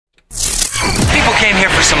came here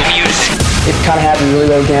for some music. It kind of happened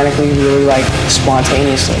really organically, really like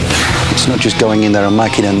spontaneously. It's not just going in there and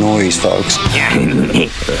making a noise, folks.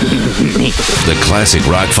 The Classic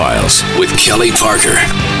Rock Files with Kelly Parker.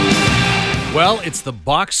 Well, it's the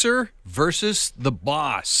boxer versus the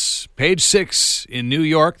boss. Page 6 in New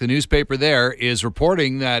York, the newspaper there, is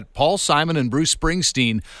reporting that Paul Simon and Bruce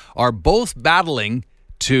Springsteen are both battling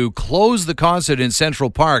to close the concert in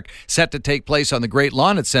Central Park, set to take place on the Great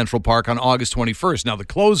Lawn at Central Park on August 21st. Now, the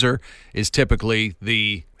closer is typically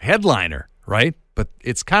the headliner, right? But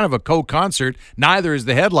it's kind of a co-concert. Neither is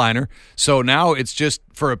the headliner. So now it's just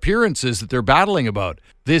for appearances that they're battling about.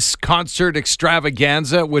 This concert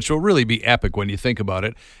extravaganza, which will really be epic when you think about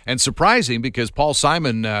it. And surprising because Paul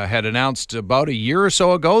Simon had announced about a year or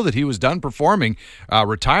so ago that he was done performing,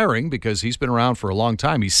 retiring, because he's been around for a long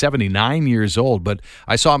time. He's 79 years old. But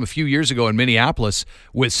I saw him a few years ago in Minneapolis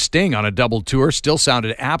with Sting on a double tour. Still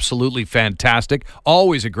sounded absolutely fantastic.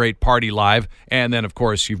 Always a great party live. And then, of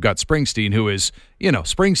course, you've got Springsteen, who is,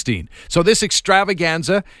 Springsteen. So this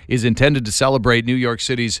extravaganza is intended to celebrate New York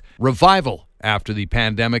City's revival after the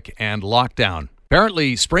pandemic and lockdown.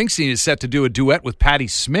 Apparently, Springsteen is set to do a duet with Patti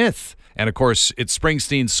Smith. And, of course, it's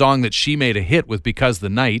Springsteen's song that she made a hit with, Because the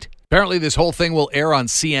Night. Apparently, this whole thing will air on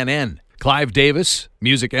CNN. Clive Davis,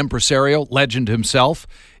 music impresario, legend himself,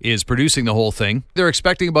 is producing the whole thing. They're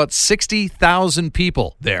expecting about 60,000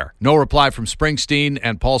 people there. No reply from Springsteen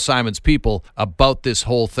and Paul Simon's people about this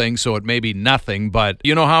whole thing, so it may be nothing, but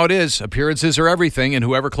you know how it is. Appearances are everything, and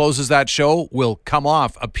whoever closes that show will come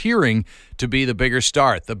off appearing to be the bigger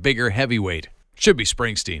star, the bigger heavyweight. Should be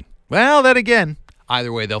Springsteen. Well, then again,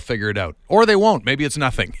 either way, they'll figure it out. Or they won't. Maybe it's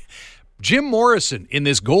nothing. Jim Morrison, in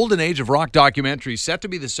this Golden Age of Rock documentary, set to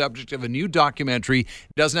be the subject of a new documentary.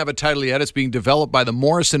 It doesn't have a title yet. It's being developed by the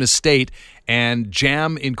Morrison Estate and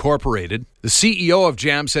Jam Incorporated. The CEO of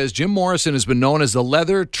Jam says Jim Morrison has been known as the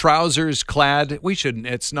leather trousers clad.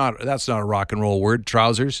 That's not a rock and roll word,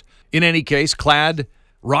 trousers. In any case, clad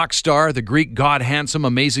rock star, the Greek god, handsome,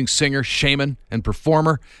 amazing singer, shaman, and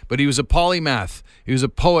performer. But he was a polymath. He was a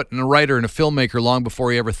poet and a writer and a filmmaker long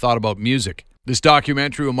before he ever thought about music. This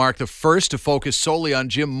documentary will mark the first to focus solely on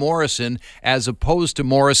Jim Morrison as opposed to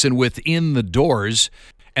Morrison within the Doors.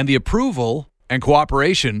 And the approval and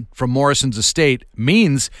cooperation from Morrison's estate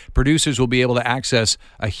means producers will be able to access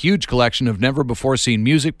a huge collection of never-before-seen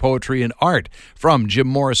music, poetry, and art from Jim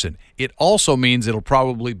Morrison. It also means it'll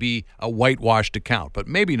probably be a whitewashed account, but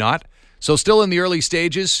maybe not. So still in the early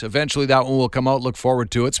stages. Eventually that one will come out. Look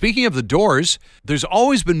forward to it. Speaking of the Doors, there's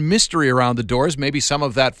always been mystery around the Doors. Maybe some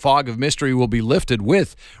of that fog of mystery will be lifted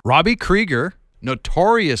with Robbie Krieger,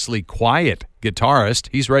 notoriously quiet guitarist.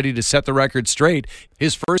 He's ready to set the record straight.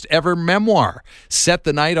 His first ever memoir, Set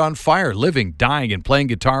the Night on Fire, Living, Dying, and Playing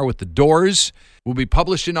Guitar with the Doors, will be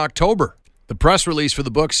published in October. The press release for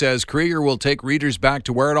the book says Krieger will take readers back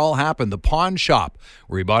to where it all happened, the pawn shop,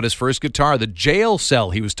 where he bought his first guitar, the jail cell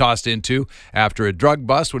he was tossed into after a drug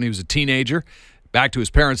bust when he was a teenager, back to his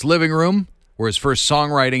parents' living room, where his first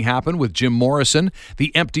songwriting happened with Jim Morrison,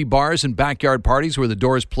 the empty bars and backyard parties where the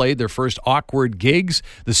Doors played their first awkward gigs,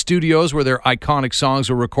 the studios where their iconic songs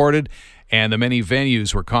were recorded, and the many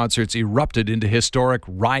venues where concerts erupted into historic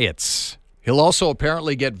riots. He'll also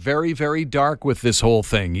apparently get very, very dark with this whole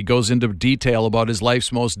thing. He goes into detail about his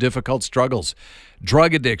life's most difficult struggles,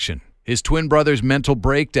 drug addiction, his twin brother's mental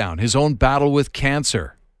breakdown, his own battle with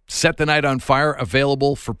cancer. Set the Night on Fire,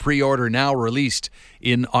 available for pre-order now, released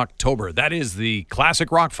in October. That is the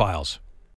Classic Rock Files.